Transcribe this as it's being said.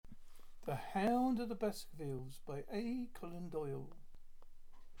The Hound of the Baskervilles by A. Conan Doyle.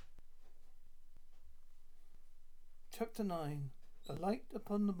 Chapter 9. The Light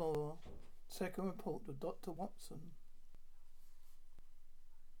Upon the Moor. Second report of Dr. Watson.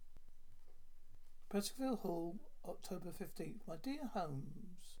 Baskerville Hall, October 15th. My dear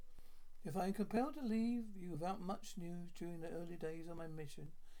Holmes, if I am compelled to leave you without much news during the early days of my mission,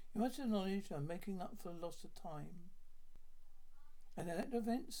 you must acknowledge I am making up for the loss of time. And the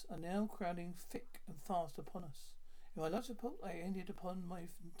events are now crowding thick and fast upon us. In my last report I ended upon my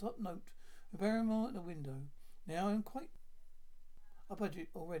top note with Barrymore at the window. Now I am quite a budget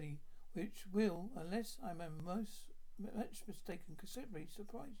already, which will, unless I am much mistaken, considerably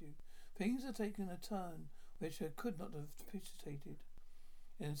surprise you. Things are taking a turn which I could not have anticipated.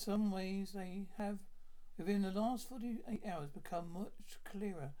 In some ways they have, within the last 48 hours, become much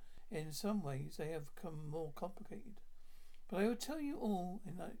clearer. In some ways they have become more complicated. But I will tell you all,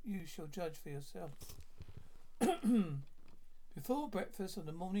 and that you shall judge for yourself. Before breakfast on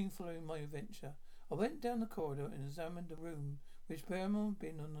the morning following my adventure, I went down the corridor and examined the room which Barrymore had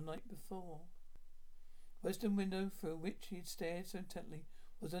been on the night before. The western window through which he had stared so intently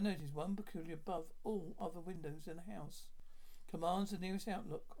was, I noticed, one peculiar above all other windows in the house. Commands the nearest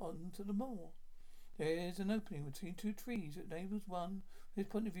outlook onto the moor. There is an opening between two trees that enables one, from his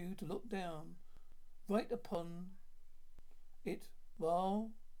point of view, to look down right upon it,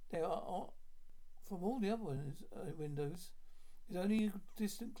 while there are, from all the other windows, is only a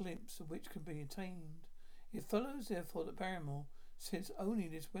distant glimpse of which can be attained. It follows, therefore, that Barrymore, since only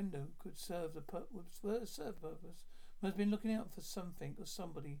this window could serve the purpose, must have been looking out for something or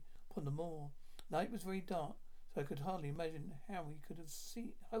somebody upon the moor. The night was very dark, so I could hardly imagine how he could have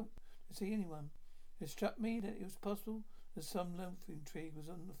hoped to see anyone. It struck me that it was possible that some loafing tree was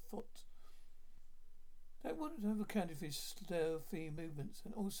on the foot. That would have accounted for his stealthy movements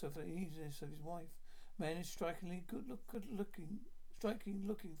and also for the easiness of his wife. Man is striking looking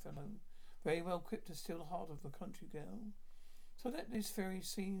fellow, very well equipped to steal the heart of a country girl. So that this fairy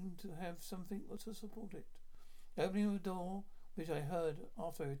seemed to have something to support it. The opening of the door, which I heard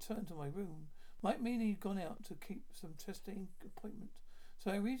after I returned to my room, might mean he'd gone out to keep some testing appointment.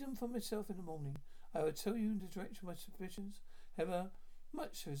 So I reasoned for myself in the morning. I would tell you the direction of my suspicions, however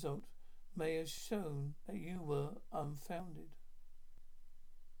much the result may have shown that you were unfounded.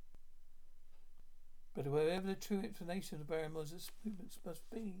 But whatever the true explanation of Barrymore's movements must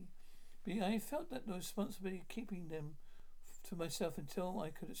be, I felt that the responsibility of keeping them to myself until I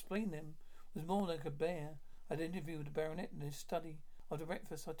could explain them was more than I could bear. I had interviewed the baronet in his study after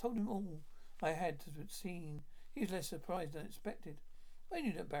breakfast. I told him all I had seen. He was less surprised than expected. I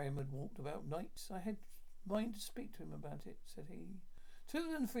knew that Barrymore walked about nights. I had mind to speak to him about it, said he.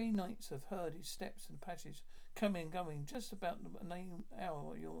 2 and 3 nights I've heard his steps and passage coming and going just about the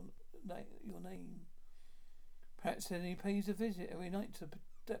hour your name. Perhaps then he pays a visit every night to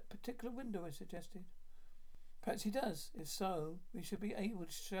that particular window, I suggested. Perhaps he does. If so, we should be able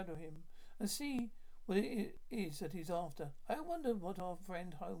to shadow him and see what it is that he's after. I wonder what our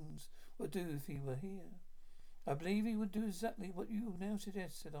friend Holmes would do if he were here. I believe he would do exactly what you now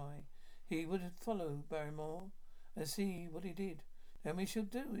suggest, said I. He would follow Barrymore and see what he did. Then we should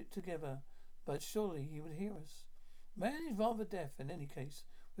do it together, but surely he would hear us. Man is rather deaf. In any case,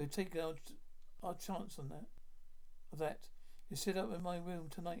 we'll take our chance on that. You sit up in my room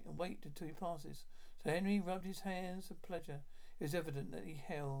tonight and wait until he passes. So Henry rubbed his hands with pleasure. It was evident that he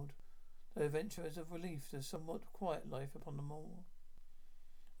held the adventure as a relief to a somewhat quiet life upon the moor.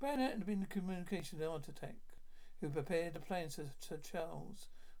 Baronet had been the communication architect who prepared the plans for Sir Charles,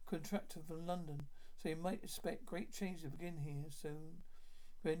 contractor from London, so you might expect great change to begin here soon.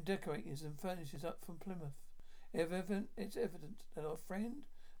 When decorators and furnishers up from Plymouth. It's evident that our friend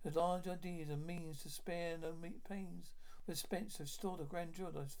has large ideas and means to spare no pains with expense to restore the grandeur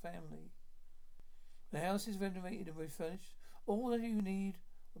of his family. The house is renovated and refurnished. All that you need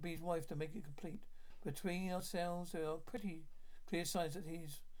will be his wife to make it complete. Between ourselves, there are pretty clear signs that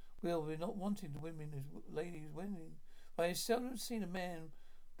we're not wanting the ladies winning. I have seldom seen a man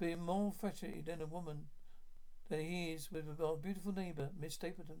being more infatuated than a woman than he is with our beautiful neighbour, Miss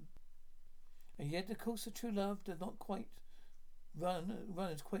Stapleton. And yet the course of true love does not quite run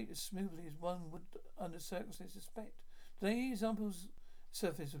as smoothly as one would under circumstances expect. Today, example's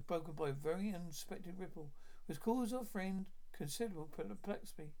surface was broken by a very unexpected ripple, which caused our friend considerable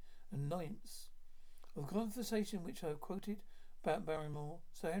perplexity and annoyance. Of conversation which I have quoted about Barrymore,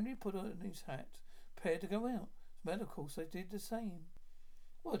 Sir Henry put on his hat, prepared to go out. As a matter of course, I did the same.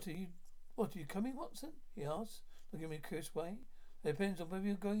 What are you coming, Watson? He asked, looking at me in a curious way. It depends on whether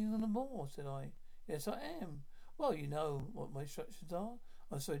you're going on the moor, said I. Yes, I am. Well, you know what my instructions are.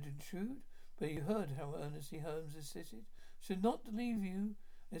 I'm sorry to intrude, but you heard how earnestly Holmes insisted. Should not leave you,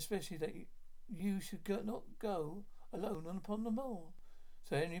 especially that you should not go alone upon the moor.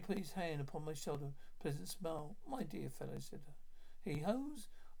 So Henry put his hand upon my shoulder, pleasant smile. My dear fellow, said he, Holmes,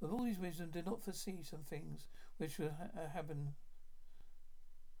 with all his wisdom, did not foresee some things which would have happened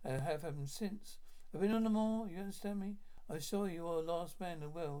since. I've been on the moor, you understand me? I saw you are the last man in the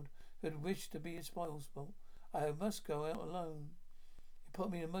world who had wished to be a spoil sport. I must go out alone. He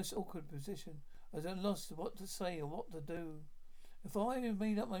put me in a most awkward position. I was at a loss what to say or what to do. If I had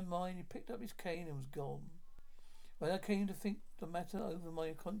made up my mind, he picked up his cane and was gone. When I came to think the matter over,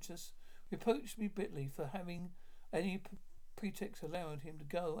 my conscience reproached me bitterly for having any pretext allowed him to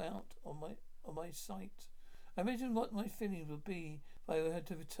go out on my sight. I imagined what my feelings would be if I had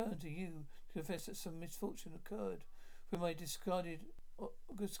to return to you to confess that some misfortune occurred through my discarded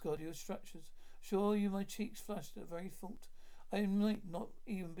your structures. Sure, you, my cheeks flushed at the very thought. I might not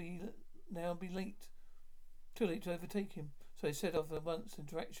even be late, too late to overtake him. So I set off at once in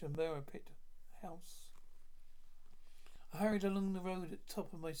direction of Merripit House. I hurried along the road at the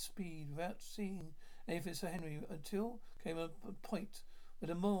top of my speed without seeing anything of Sir Henry until came a point where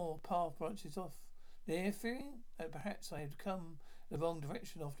the moor path branches off. There, fearing that perhaps I had come the wrong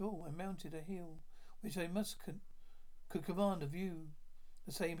direction after all, I mounted a hill which I could command a view,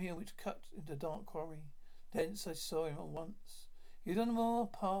 the same hill which cut into dark quarry. Thence I saw him at once. He was on the moor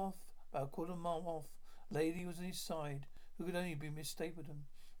path about a quarter of a mile off. A lady was on his side, who could only be Miss Stapleton.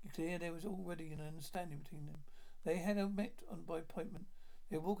 It clear there was already an understanding between them. They had met by appointment.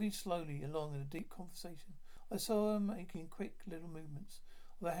 They were walking slowly along in a deep conversation. I saw her making quick little movements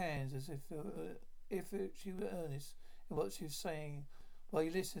of her hands as if she were earnest in what she was saying, while he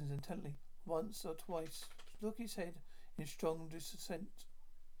listened intently. Once or twice shook his head in strong dissent.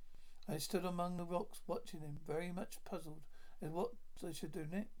 I stood among the rocks watching them, very much puzzled as what I should do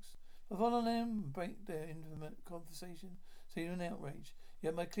next. I follow them and break their intimate conversation, seemed an outrage.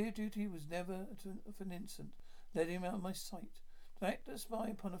 Yet my clear duty was never for an instant let him out of my sight. To act as spy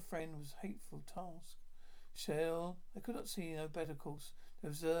upon a friend was a hateful task. I could not see no better course to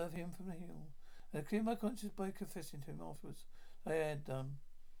observe him from the hill, and I cleared my conscience by confessing to him afterwards I had done.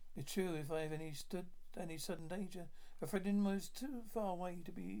 It's true, if I have any sudden danger, a friend was too far away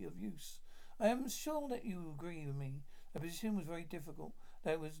to be of use. I am sure that you agree with me. The position was very difficult.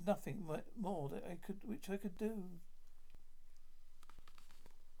 There was nothing more that I could do.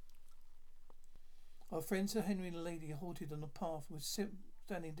 Our friend Sir Henry and the lady halted on the path and was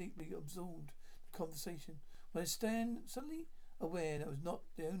standing deeply absorbed in the conversation. When I suddenly aware that I was not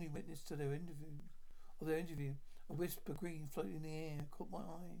the only witness to their interview. A wisp of green floating in the air caught my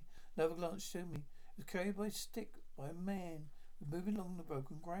eye. Another glance showed me it was carried by a stick by a man who was moving along the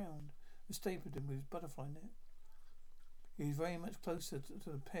broken ground, who stapled him with his butterfly net. He was very much closer to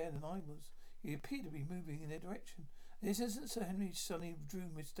the pair than I was. He appeared to be moving in their direction. In this instant, Sir Henry suddenly drew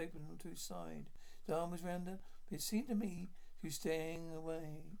Miss Stapleton to his side. His arm was round her, but it seemed to me she was straying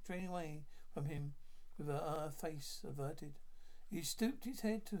away from him with her face averted. He stooped his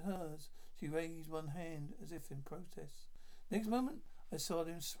head to hers. She raised one hand as if in protest. Next moment, I saw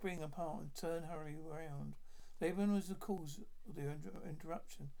them spring apart and turn hurriedly around. Stapleton was the cause of the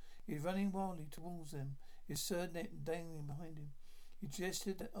interruption. He was running wildly towards them, his sword net dangling behind him. He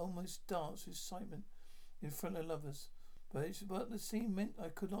gestured that almost danced with excitement in front of lovers. But what the scene meant I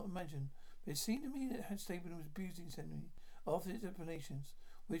could not imagine. But it seemed to me that Stapleton was abusing Henry after his explanations,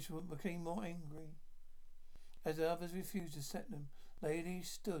 which became more angry. As the others refused to set them, lady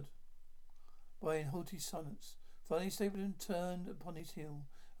stood by in haughty silence. Finally Stapleton turned upon his heel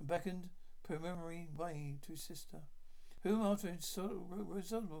and beckoned preliminary way to his sister, whom after a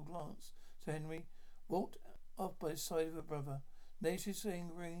resolute glance to Henry walked off by the side of her brother. Nature's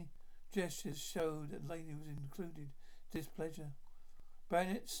angry gestures showed that the lady was included displeasure.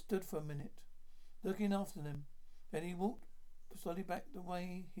 Baronet stood for a minute, looking after them. Then he walked slowly back the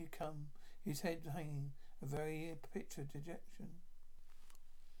way he had come, his head hanging, a very picture of dejection.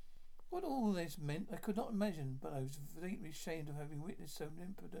 What all this meant I could not imagine, but I was deeply ashamed of having witnessed so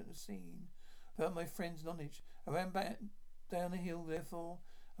imprudent a scene without my friend's knowledge. I ran back down the hill, therefore,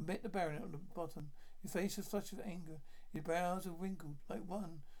 and met the baronet at the bottom. His face was flushed with anger. His brows were wrinkled, like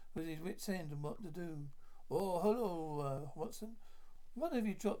one who was at his wit's end and what to do. "Oh, hello, Watson. What have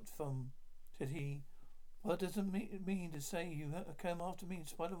you dropped from?" said he. "What does it mean to say you came after me in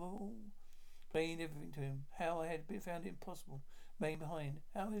spite of all?" Explained everything to him. How I had found it impossible to remain behind.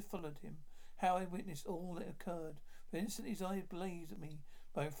 How I had followed him. How I had witnessed all that occurred. For an instant his eyes blazed at me.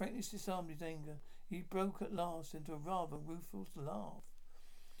 But my frankness disarmed his anger. He broke at last into a rather ruthless laugh.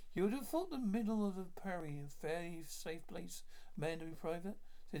 You would have thought the middle of the prairie a fairly safe place, man to be private,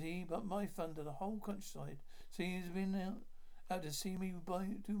 said he, but my thunder, the whole countryside seems to have been out to see me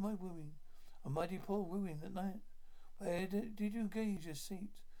do my wooing. A mighty poor wooing at night. Where did you gauge your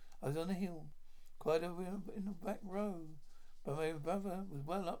seat? I was on a hill, quite over in the back row, but my brother was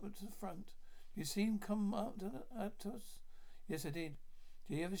well up to the front. You see him come up to us? Yes, I did.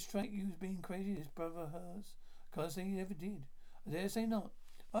 Did he ever strike you as being crazy, this brother of hers? I can't say he ever did. I dare say not.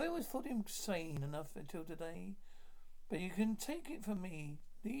 I always thought him sane enough until today. But you can take it from me,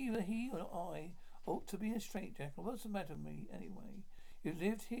 neither he or I ought to be a straitjacket. What's the matter with me, anyway? You've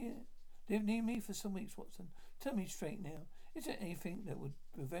lived near me for some weeks, Watson. Tell me straight now. Is there anything that would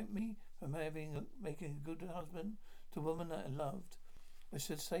prevent me from making a good husband to a woman that I loved? I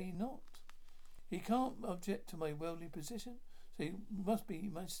should say not. He can't object to my worldly position, so he must be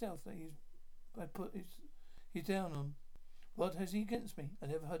myself that he's down on. What has he against me? I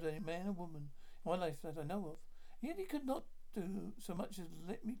never heard any man or woman in my life that I know of. Yet he could not do so much as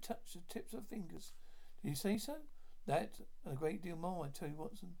let me touch the tips of fingers. Did he say so? That and a great deal more, I tell you,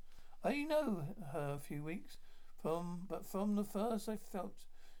 Watson. I know her a few weeks, but from the first I felt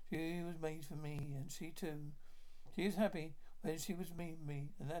she was made for me, and she too. She is happy when she was me,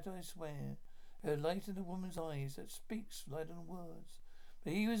 and that I swear. Her light in a woman's eyes that speaks louder than words.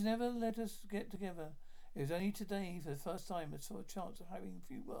 But he was never let us get together. It was only today, for the first time, I saw a chance of having a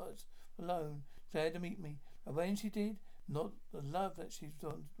few words alone, glad to meet me. And when she did, not the love that she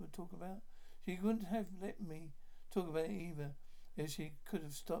would talk about, she wouldn't have let me talk about it either, if she could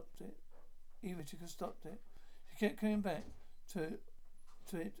have stopped it. She kept coming back to it,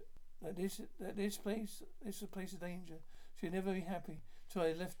 that this place is a place of danger. She'd never be happy till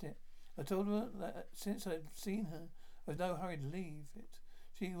I left it. I told her that since I'd seen her, I was no hurry to leave it.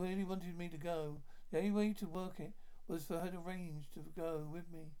 She really wanted me to go. The only way to work it was for her to arrange to go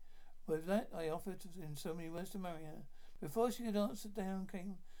with me. With that, I offered in so many words to marry her. Before she could answer, down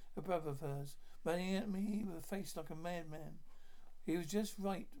came a brother of hers, running at me with a face like a madman. He was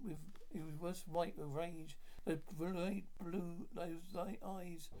white with rage. Those bright blue, those light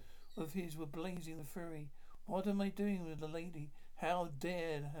eyes of his were blazing with fury. What am I doing with the lady? How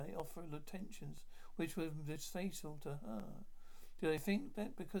dared I offer attentions which were distasteful to her? Did I think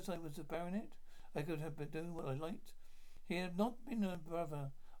that because I was a baronet, I could have been doing what I liked? He had not been a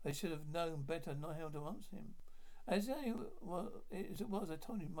brother. I should have known better not how to answer him. As it was, I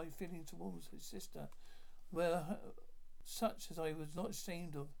told him my feelings towards his sister were such as I was not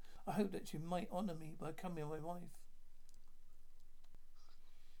ashamed of. I hoped that she might honour me by becoming my wife.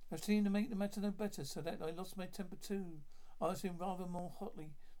 I seemed to make the matter no better, so that I lost my temper too. I asked him rather more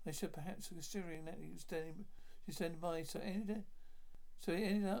hotly than I should perhaps, considering that he was standing by. So it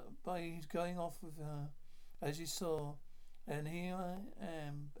ended up by his going off with her, as you saw. And here I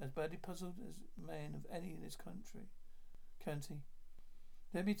am, as badly puzzled as man of any in this county.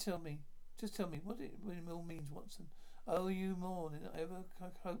 Just tell me what it all means, Watson. I owe you more than I ever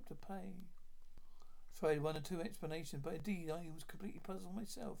hoped to pay. I tried one or two explanations, but indeed I was completely puzzled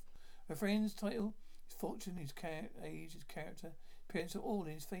myself. My friend's title, his fortune, his age, his character, appearance are all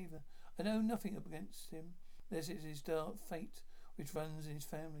in his favour. I know nothing against him, unless it is his dark fate which runs in his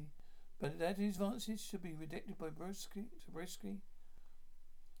family. But that his advances should be rejected by Brisky.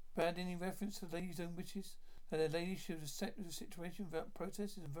 Bad any reference to the lady's own wishes, that a lady should accept the situation without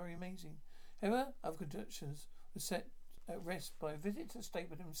protest is very amazing. However, other conjectures were set at rest by a visit to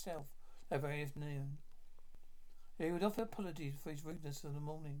Stapleton himself that very afternoon. He would offer apologies for his rudeness in the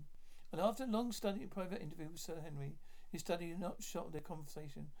morning. And after a long studied private interview with Sir Henry, he studied an upshot of their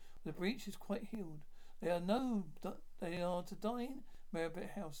conversation. The breach is quite healed. They are to dine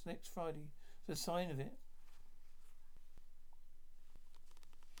Marybeth House next Friday. It's a sign of it.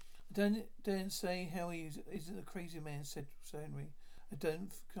 I don't say how he isn't a crazy man, said Sir Henry.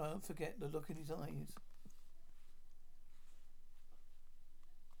 Can't forget the look in his eyes.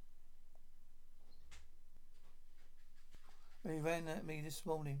 He ran at me this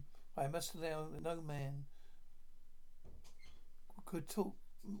morning. I must allow that no man could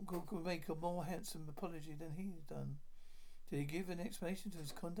make a more handsome apology than he has done. Did he give an explanation to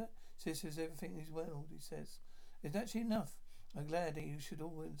his conduct? Says everything is well, he says. It's actually enough. I'm glad that you should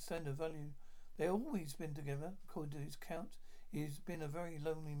all understand the value. They've always been together, according to his account. He's been a very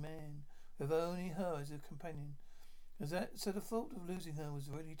lonely man, with only her as a companion. So the thought of losing her was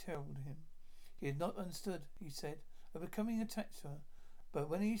really terrible to him. He had not understood, he said, of becoming attached to her. But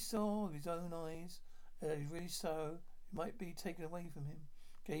when he saw with his own eyes that he really so, it might be taken away from him,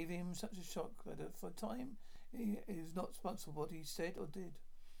 gave him such a shock that for a time he was not responsible for what he said or did.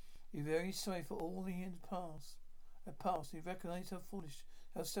 He was very sorry for all he had passed. He recognized how foolish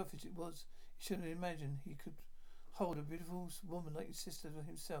how selfish it was. He shouldn't have imagined he could hold a beautiful woman like his sister to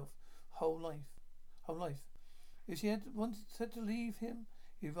himself whole life. If she had wanted to leave him,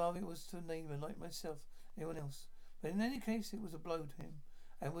 he'd rather it was to a neighbour like myself, anyone else. But in any case, it was a blow to him,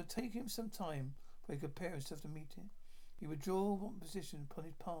 and it would take him some time before he could prepare himself to meet it. He would draw one position upon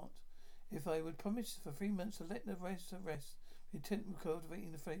his part. If I would promise for 3 months to let the rest rest, the intent of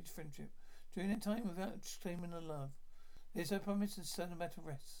cultivating the friendship, during that time without claiming a love. This I promised, and so the matter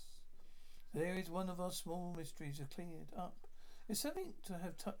rests. There is one of our small mysteries cleared up. There's something to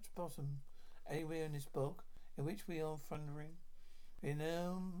have touched bottom anywhere in this bog in which we are thundering. We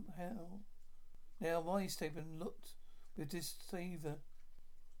know how. Now why Stephen looked with disfavour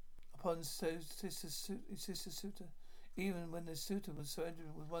upon his sister's suitor, even when the suitor was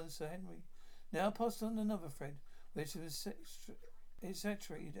surrendered with one Sir Henry. Now passed on another thread, which was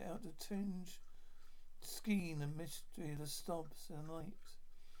saturated out the tinge, skein and mystery of the snobs and the night.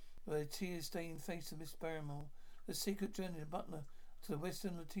 By the tear-stained face of Miss Barrymore, the secret journey of the butler to the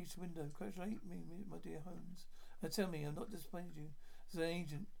western Letitia window. Congratulate me, my dear Holmes, and tell me I have not disappointed you as an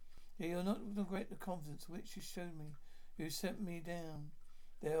agent. You will not regret the confidence which you showed me. You sent me down.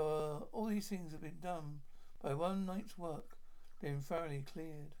 All these things have been done by one night's work, been thoroughly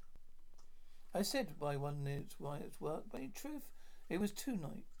cleared. I said by one night's work, but in truth it was 2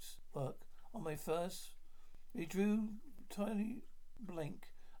 nights' work. On my first, he drew tiny blank.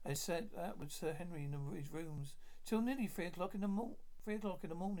 I sat out with Sir Henry in his rooms till nearly 3 o'clock in the morning.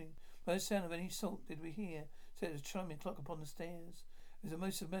 By the sound of any sort did we hear, set the chiming clock upon the stairs. It was a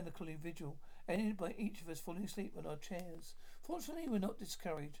most melancholy vigil, ended by each of us falling asleep on our chairs. Fortunately, we were not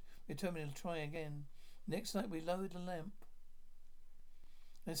discouraged. We determined to try again. Next night we lowered the lamp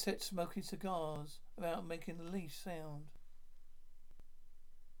and set smoking cigars without making the least sound.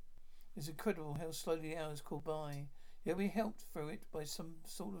 It's incredible how slowly the hours crawled by. Yet we helped through it by some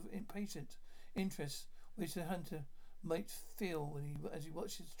sort of impatient interest which the hunter might feel as he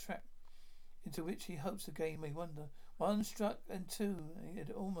watches the trap into which he hopes the game may wander. 1 struck, and 2, he had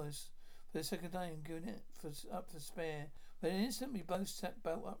almost for the second time given it up for spare. But in an instant we both sat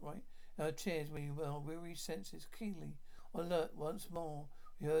bolt upright in our chairs, we were our weary senses keenly alert once more.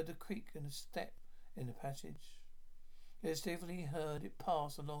 We heard the creak and the step in the passage. Yes, definitely heard it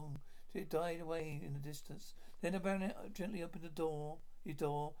pass along till it died away in the distance. Then the baronet gently opened his door,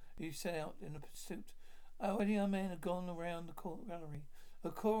 he set out in the pursuit. Already our man had gone around the gallery. The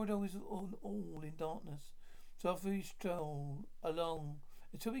corridor was all in darkness. So off we strolled along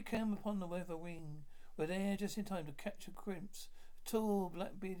until we came upon the weather wing. We were there just in time to catch a glimpse. A tall,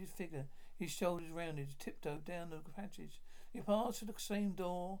 black-bearded figure, his shoulders rounded, tiptoed down the passage. He passed through the same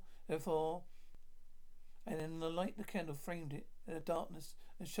door, therefore, and in the light the candle framed it in the darkness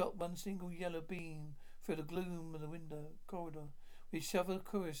and shot one single yellow beam through the gloom of the window corridor. We shuffled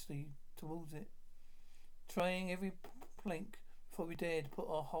curiously towards it, trying every plank before we dared to put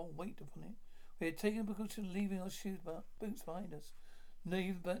our whole weight upon it. We had taken precaution leaving our boots behind us.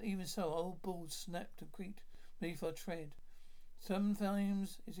 But even so, old balls snapped and creaked beneath our tread.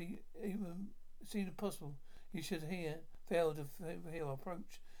 Sometimes it seemed impossible you should fail to hear our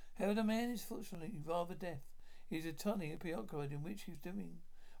approach. However, the man is fortunately rather deaf. He is entirely preoccupied in which he is doing.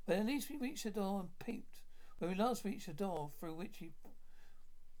 But at least we reached the door and peeped. When we last reached the door through which he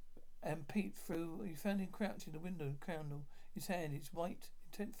peeped through, we found him crouching at the window candle, his hand, his white,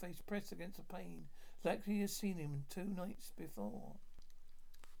 intent face pressed against the pane, like he had seen him 2 nights before.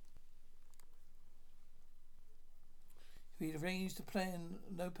 He had arranged to plan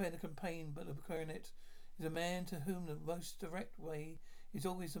a campaign, but the baronet is a man to whom the most direct way is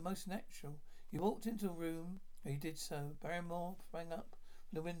always the most natural. He walked into the room, and he did so. Barrymore sprang up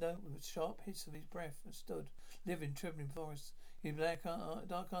from the window with a sharp hiss of his breath and stood, livid, trembling before us, his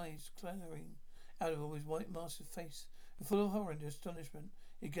dark eyes glaring out of his white masked face. And full of horror and astonishment,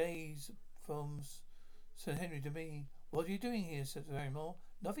 he gazed from Sir Henry to me. "What are you doing here?" said Barrymore.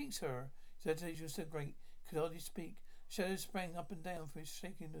 "Nothing, sir." His agitation was so great, he could hardly speak. Shadows sprang up and down from his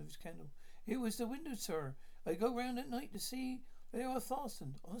shaking of his candle. "It was the window, sir. I go round at night to see they are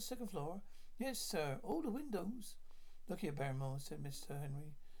fastened. On the 2nd floor?" "Yes, sir. All the windows." "Look here, Barrymore," said Mr.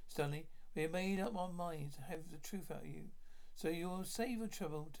 Henry sternly. "We have made up our minds to have the truth out of you. So you will save the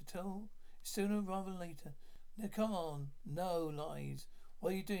trouble to tell sooner rather than later. Now come on. No lies.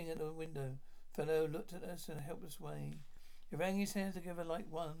 What are you doing at the window?" The fellow looked at us in a helpless way. He wrung his hands together like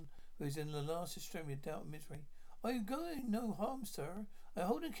one who is in the last extremity of doubt and misery. "I am going no harm, sir. I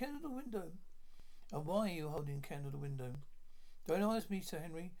hold a candle to the window." "And why are you holding a candle to the window?" "Don't ask me, Sir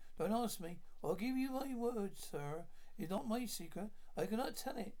Henry. Don't ask me. I'll give you my word, sir. It's not my secret. I cannot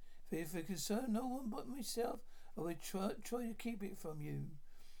tell it. If it concerned no one but myself, I would try to keep it from you.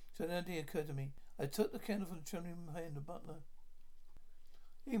 So an idea occurred to me. I took the candle from the trembling hand of the butler.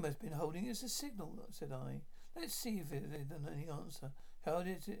 "You must have been holding it as a signal," said I. "Let's see if it had any answer. How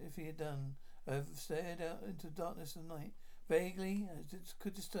did it if he had done?" I stared out into the darkness of the night. Vaguely, I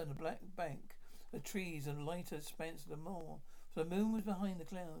could discern a black bank, the trees, and a lighter expanse of the moor. For the moon was behind the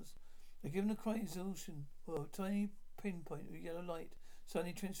clouds. I given a cry of exhaustion, while a tiny pinpoint of yellow light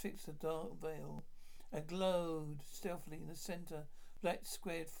suddenly transfixed the dark veil and glowed stealthily in the centre, black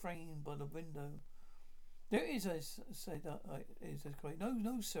squared frame by the window. "There it is," I said. Is that correct? No,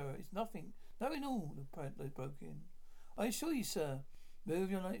 no, sir. It's nothing. Nothing at all," they broke in. "I assure you, sir."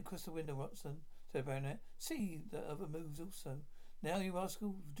 "Move your light across the window, Watson," said the baronet. "See that other moves also. Now, you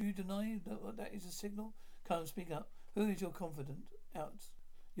rascal, do you deny that is a signal? Come, speak up. Who is your confidant out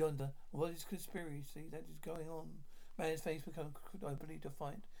yonder? What is conspiracy that is going on?" Man's face became, I believe,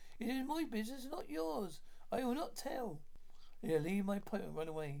 defiant. "It is my business, not yours. I will not tell." "You leave my pipe and run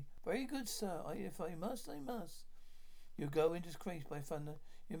away." "Very good, sir. If I must, I must." "You go in disgrace, by thunder.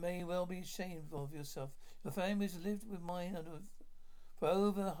 You may well be ashamed of yourself. Your family has lived with mine for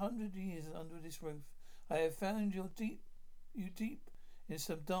over 100 years under this roof. I have found you deep in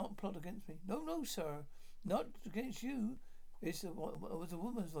some dark plot against me." "No, no, sir. Not against you." It was a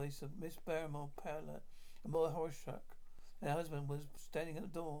woman's voice of Miss Barrymore, paler and more horror-struck. Her husband was standing at the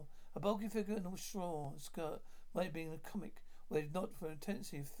door. A bulky figure in a straw skirt might have been a comic, were it not for a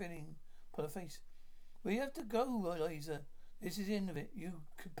tendency of filling upon her face. "We have to go, Eliza. This is the end of it. You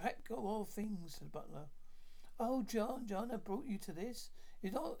can pack all things," said the butler. "Oh, John, I brought you to this.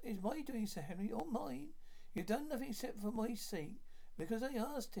 It's my doing, Sir Henry, or mine. You've done nothing except for my sake, because I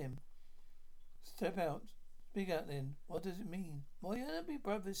asked him." "Step out. Speak out then. What does it mean?" "My unhappy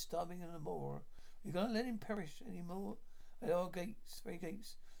brother's starving in the moor. We're going to let him perish any more at our very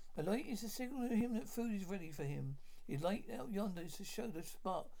gates. A light is to signal to him that food is ready for him. His light out yonder is to show the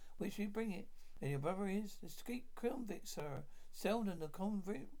spot which we bring it. And your brother is the escaped convict, sir. Selden, the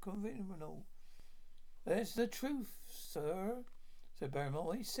criminal." "That's the truth, sir," said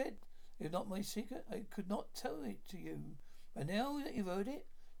Barrymore. "I said it was not my secret. I could not tell it to you. But now that you've heard it,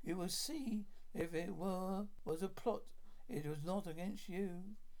 you will see if it was a plot. It was not against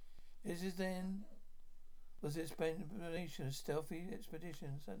you. This is then was the explanation of stealthy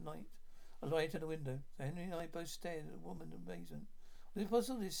expeditions at night. A light at the window. So Henry and I both stared at the woman in amazement. Was it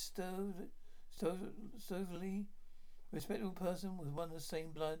possible this sturdily respectable person was one of the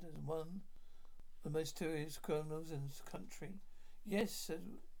same blood as one of the most serious criminals in this country? Yes,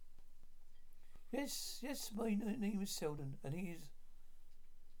 my name is Selden, and he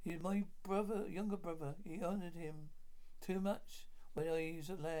is my younger brother. He honoured him too much when I was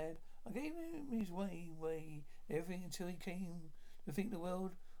a lad. I gave him his way, everything until he came to think the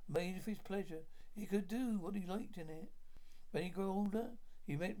world made of his pleasure. He could do what he liked in it. When he grew older,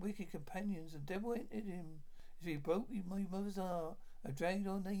 he met wicked companions. The devil entered him as he broke my mother's heart and dragged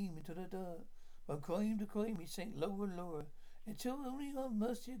our name into the dirt. From crime to crime, he sank lower and lower, until only on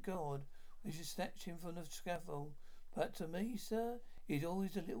mercy of God we should snatch him from the scaffold. But to me, sir, he's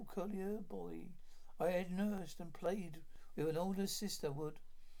always a little collier boy I had nursed and played with an older sister would.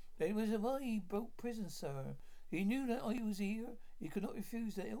 It was why he broke prison, sir. He knew that I was here. He could not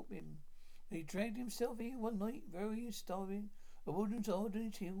refuse to help him. He dragged himself here one night, very starving, a woman's hard on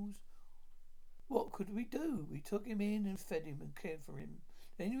his heels. What could we do? We took him in and fed him and cared for him.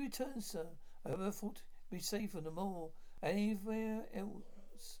 Then he returned, sir. I ever thought he'd be safe on the moor, anywhere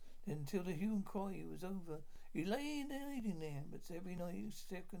else, until the hue and cry was over. He lay hiding there, but every night,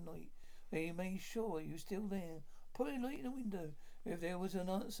 second night, he made sure he was still there. Put a light in the window. If there was an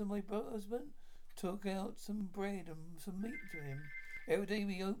answer, my husband took out some bread and some meat to him. Every day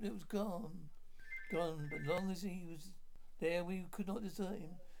we hoped it was gone. But long as he was there, we could not desert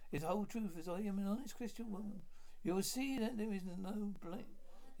him. His whole truth is I am an honest Christian woman. You will see that there is no blame.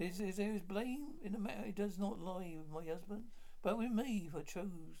 If there is blame in the matter, it does not lie with my husband, but with me, for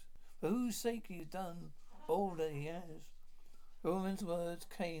whose sake he has done all that he has. The woman's words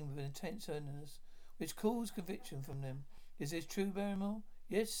came with an intense earnestness, which caused conviction from them. Is this true, Barrymore?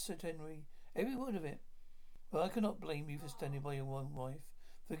 Yes, said Henry. Every word of it. Well, I cannot blame you for standing by your own wife.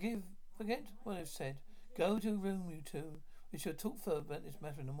 Forget what I've said. Go to a room, you two. We shall talk further about this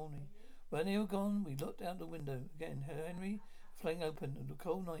matter in the morning. When they were gone, we looked out the window again. Henry flung open, and the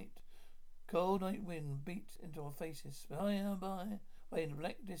cold night wind beat into our faces. By and by, in the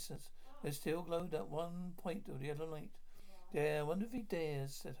black distance, there still glowed that one point of the yellow light. There, I wonder if he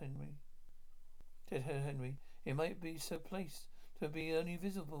dares, said Henry. It might be so placed to be only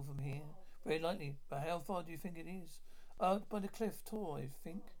visible from here. Very likely. But how far do you think it is? Out by the cliff top, I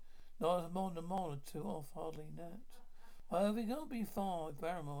think. Not more than a mile or two off, hardly that. However, it can't be far if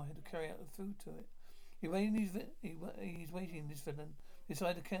Barrymore had to carry out the food to it. He's waiting, this villain,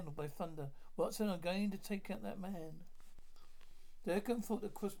 beside the candle by thunder. Watson, I'm going to take out that man. The second thought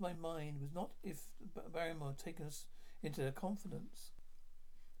that crossed my mind was not if Barrymore had taken us into their confidence.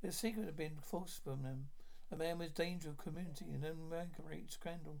 The secret had been forced from them. A man was danger of community and unrancorated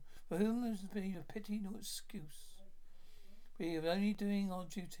scandal, for whom there was neither pity nor excuse. We were only doing our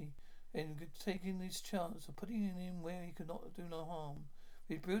duty and taking this chance of putting him in where he could not do no harm.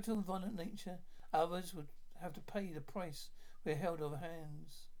 With brutal and violent nature, others would have to pay the price we held our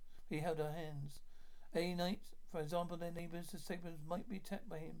hands. A night, for example, their neighbours, the statements might be attacked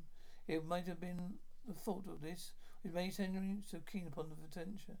by him. It might have been the thought of this which made Henry so keen upon the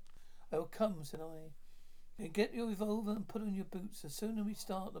adventure. Oh, come, said I. And get your revolver and put on your boots. The sooner we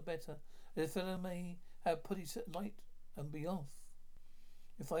start, the better. The fellow may have put his light and be off.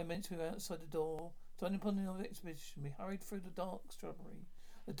 In 5 minutes we were outside the door. Starting upon another expedition, we hurried through the dark shrubbery,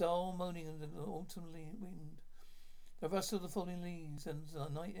 the dull moaning of the autumn wind, the rustle of the falling leaves, and the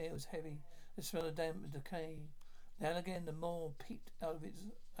night air was heavy, the smell of damp and decay. Now and again the moor peeped out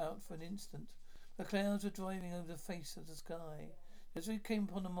for an instant. The clouds were driving over the face of the sky. As we came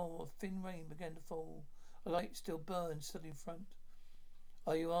upon the moor, a thin rain began to fall. A light still burned steadily in front.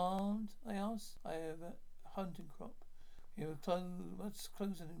 Are you armed? I asked. I have a hunting crop. He was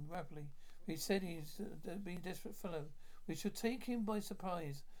closing him rapidly. He said he's be a desperate fellow. We should take him by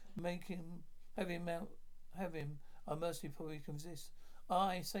surprise, have him. Our mercy probably consists.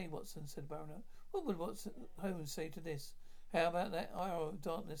 I say, Watson, said the baronet. What would Watson Holmes say to this? How about that hour of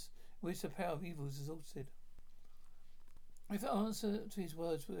darkness in which the power of evil is exhausted? With answer to his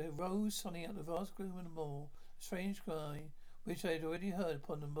words, there rose suddenly out of the vast gloom of the moor a strange cry, which I had already heard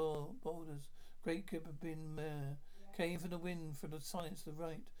upon the boulders. Great gibbering mare came from the wind, from the silence to the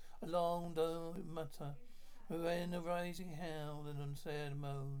right, a long, dull mutter, then a rising howl and a sad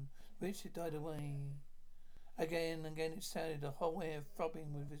moan, which it died away. Again and again it sounded, the whole air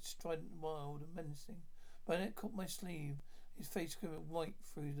throbbing with its strident, wild and menacing. Barnett caught my sleeve, his face grew white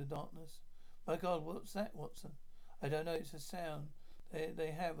through the darkness. My God, what's that, Watson? I don't know, it's a sound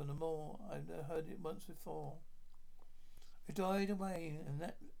they have on the moor. I've heard it once before. It died away, and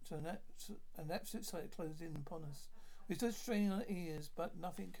an absolute sight closed in upon us. We stood straining our ears, but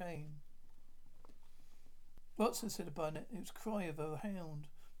nothing came. Watson, said the baronet, it was the cry of a hound.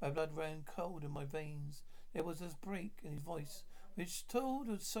 My blood ran cold in my veins. There was a break in his voice, which told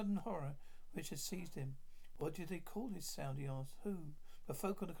of sudden horror which had seized him. What did they call this sound? He asked. Who? The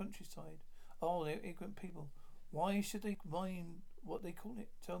folk on the countryside. Oh, they're ignorant people. Why should they mind what they call it?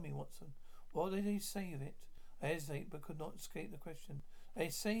 Tell me, Watson. What did they say of it? I hesitated, but could not escape the question. They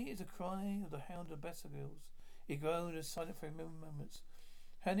say it's a cry of the Hound of Baskervilles. He groaned and silent for a few moments.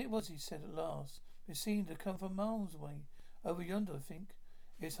 And it was, he said at last. It seemed to come from miles away. Over yonder, I think.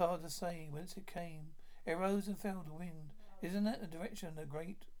 It's hard to say whence it came. It rose and fell to wind. Isn't that the direction of the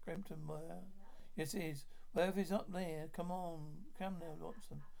great Grempton Moor? Yes, it is. Wherever it's up there. Come now,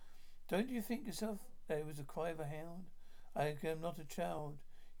 Watson. Don't you think yourself that it was the cry of a hound? I am not a child.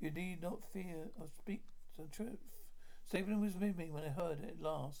 You need not fear or speak the truth. Stapleton was with me when I heard it at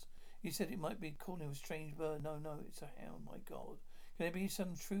last. He said it might be calling of a strange bird. No, it's a hound, my God. Can there be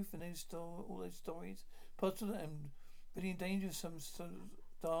some truth in all those stories? Possible that I'm really in danger of some sort of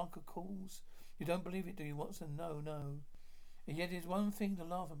darker cause? You don't believe it, do you, Watson? No. And yet it's one thing to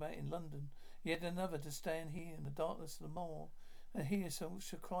laugh about in London, yet another to stand here in the darkness of the moor and hear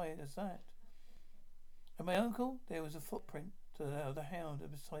such a cry as that. And my uncle, there was a footprint to the hound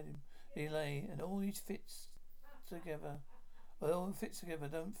beside him. He lay, and all these fits together. Don't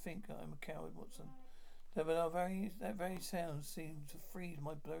think I'm a coward, Watson. That very sound seemed to freeze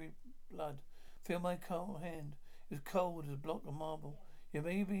my blurry blood. Feel my cold hand. It was cold as a block of marble. You'll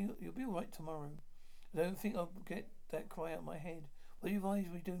be all right tomorrow. I don't think I'll get that cry out of my head. What do you advise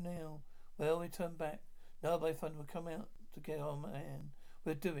we do now? Well, we turn back. Now by thunder we'll come out to get our man.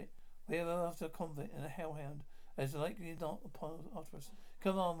 We'll do it. We're after a convict and a hellhound, as likely as not after us.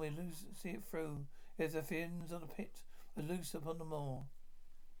 Come on, we'll see it through. If the fiends of the pit are loose upon the moor.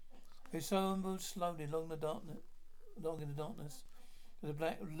 We stumbled slowly along in the darkness, with the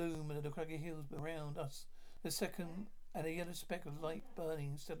black loom and the craggy hills around us, the second and a yellow speck of light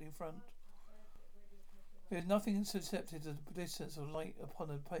burning steadily in front. There is nothing susceptible to the distance of light upon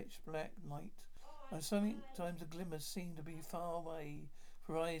a pitch black night, and sometimes the glimmers seem to be far away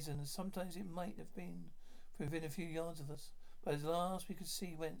horizon, and sometimes it might have been within a few yards of us, but at last we could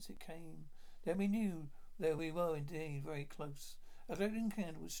see whence it came. Then we knew that we were indeed very close. A glowing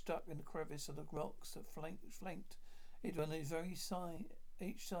candle was stuck in the crevice of the rocks that flanked it on its very side,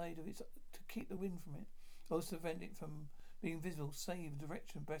 each side of it, to keep the wind from it, also to prevent it from being visible save the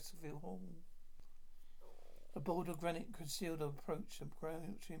direction of Baskerville Hall. A boulder of granite concealed the approach and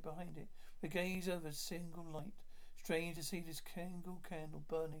crouching behind it. We gaze over a single light. Strange to see this single candle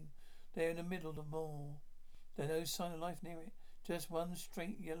burning there in the middle of the moor. There's no sign of life near it. Just one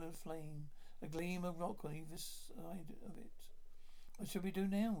straight yellow flame. A gleam of rock on either side of it. What shall we do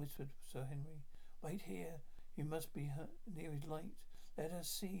now? Whispered Sir Henry. Wait here. You must be near his light. Let us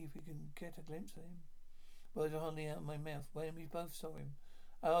see if we can get a glimpse of him. Words were hardly out of my mouth when we both saw him.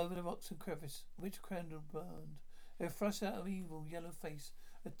 Over the rocks and crevice, which candle burned. There thrust out of evil yellow face,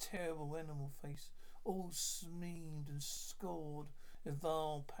 a terrible animal face, all smeared and scored with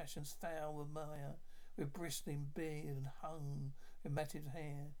vile passions foul with mire, with bristling beard and hung with matted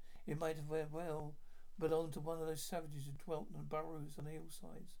hair. It might have well belonged to one of those savages who dwelt in the burrows on the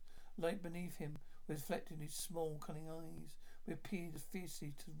hillsides. Light beneath him was reflected in his small cunning eyes, which peered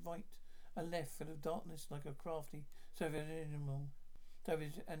fiercely to right and left through the darkness like a crafty savage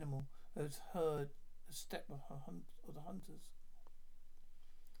animal that had heard the step of the hunters.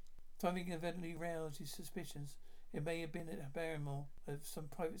 Something evidently roused his suspicions. It may have been at Barrymore of some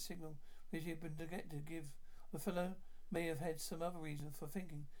private signal which he had been neglected to give. The fellow may have had some other reason for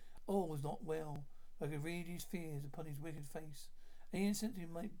thinking all was not well. I could read his fears upon his wicked face. And instantly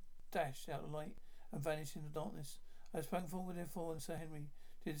might dash out the light and vanish in the darkness. I sprang forward therefore, and Sir Henry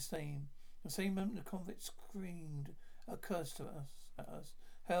did the same. At the same moment the convict screamed a curse at us,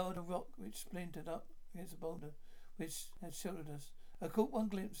 hurled a rock which splintered up against a boulder which had sheltered us. I caught one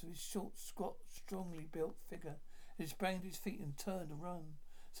glimpse of his short, squat, strongly built figure. He sprang to his feet and turned to run.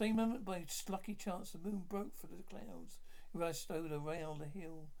 Same moment, by lucky chance, the moon broke through the clouds. He rushed over around the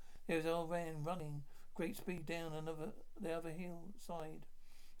hill. There was old man running great speed down the other hillside,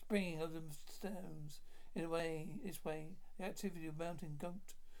 springing over the stones. This way, the activity of mountain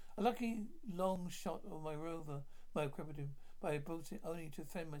goat. A lucky long shot of my rover might have crippled him, but I brought it only to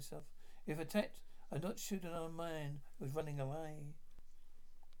defend myself. If attacked, I'd not shoot another man who was running away.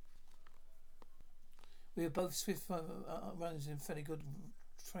 We were both swift runners in fairly good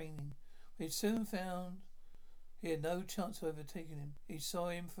training. We soon found he had no chance of overtaking him. He saw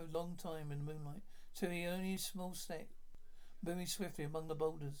him for a long time in the moonlight, till he only a small step. Moving swiftly among the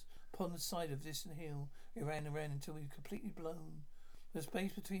boulders upon the side of a distant hill, we ran around until we were completely blown. The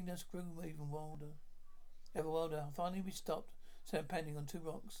space between us grew even wilder. Ever wilder. Finally we stopped, sat panting on two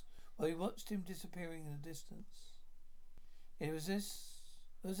rocks, while we watched him disappearing in the distance. It was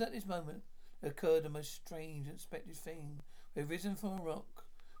at this moment that occurred a most strange and unexpected thing. We had risen from a rock.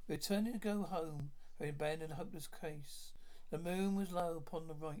 We were turning to go home, having abandoned a hopeless case. The moon was low upon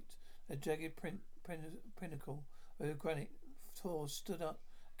the right. A jagged pinnacle of granite stood up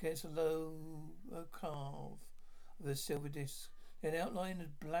against a low carve of a silver disc. An outline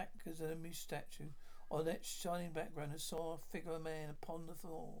as black as an image statue. On that shining background I saw a figure of a man upon the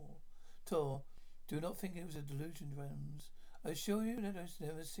floor. Do not think it was a delusion, Rams. I assure you that I've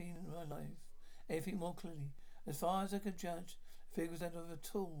never seen in my life anything more clearly. As far as I could judge, the figure was that of a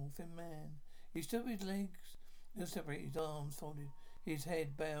tall, thin man. He stood with his legs separated, his arms folded, his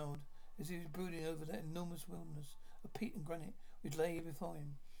head bowed, as he was brooding over that enormous wilderness of peat and granite which lay before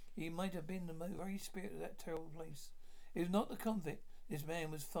him. He might have been the very spirit of that terrible place. It was not the convict. This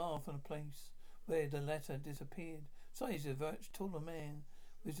man was far from the place where the latter disappeared. Besides, a much taller man,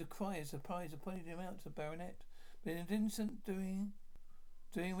 with a cry of surprise, I pointed him out to the baronet. But in an instant doing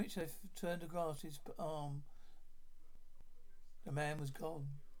which I turned to grasp his arm, the man was gone.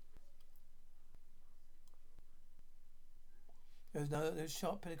 There was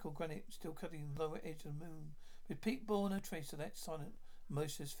sharp pinnacle granite still cutting the lower edge of the moon. With peak bore no trace of that silent,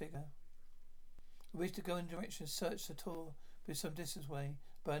 motionless figure. I wished to go in the direction, search the tour, but some distance away.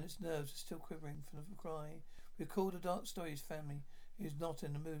 Bernard's nerves were still quivering from the cry. We recalled the dark story of his family. He was not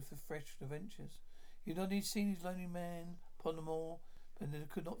in the mood for fresh adventures. He had not only seen his lonely man upon the moor, but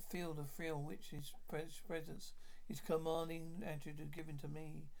could not feel the thrill which his presence, his commanding attitude had given to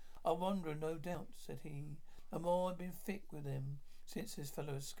me. I wonder, no doubt, said he. The moor had been thick with them since his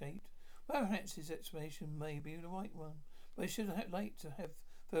fellow escaped. Well, perhaps his explanation may be the right one, but I should have liked to have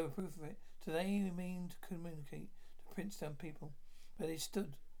further proof of it. Today we mean to communicate to Princetown people, but they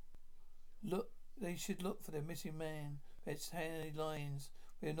should look for their missing man. Its handy lines.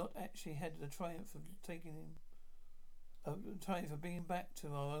 We have not actually had the triumph of taking him, triumph of bringing back to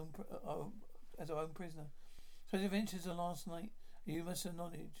as our own prisoner. Such adventures as last night, you must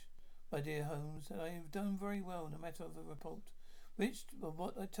acknowledge, my dear Holmes, that I have done very well in the matter of the report, which, of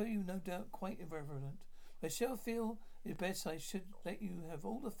what I tell you, no doubt quite irrelevant. I shall feel it best I should let you have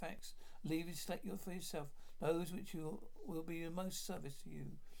all the facts, leave you to select for yourself those which will be of most service to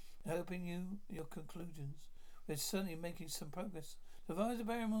you, and helping you your conclusions. we're certainly making some progress. So far as the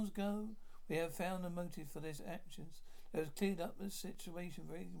Barrymores go, we have found a motive for their actions. They have cleared up the situation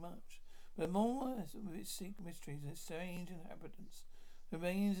very much. But more with its secret mysteries and its strange inhabitants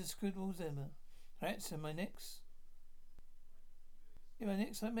remains as scribbles ever. Perhaps in my next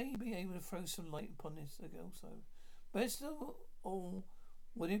I may be able to throw some light upon this also. Best of all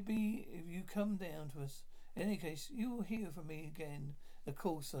would it be if you come down to us. In any case, you will hear from me again, of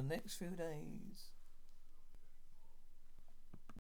course, the next few days.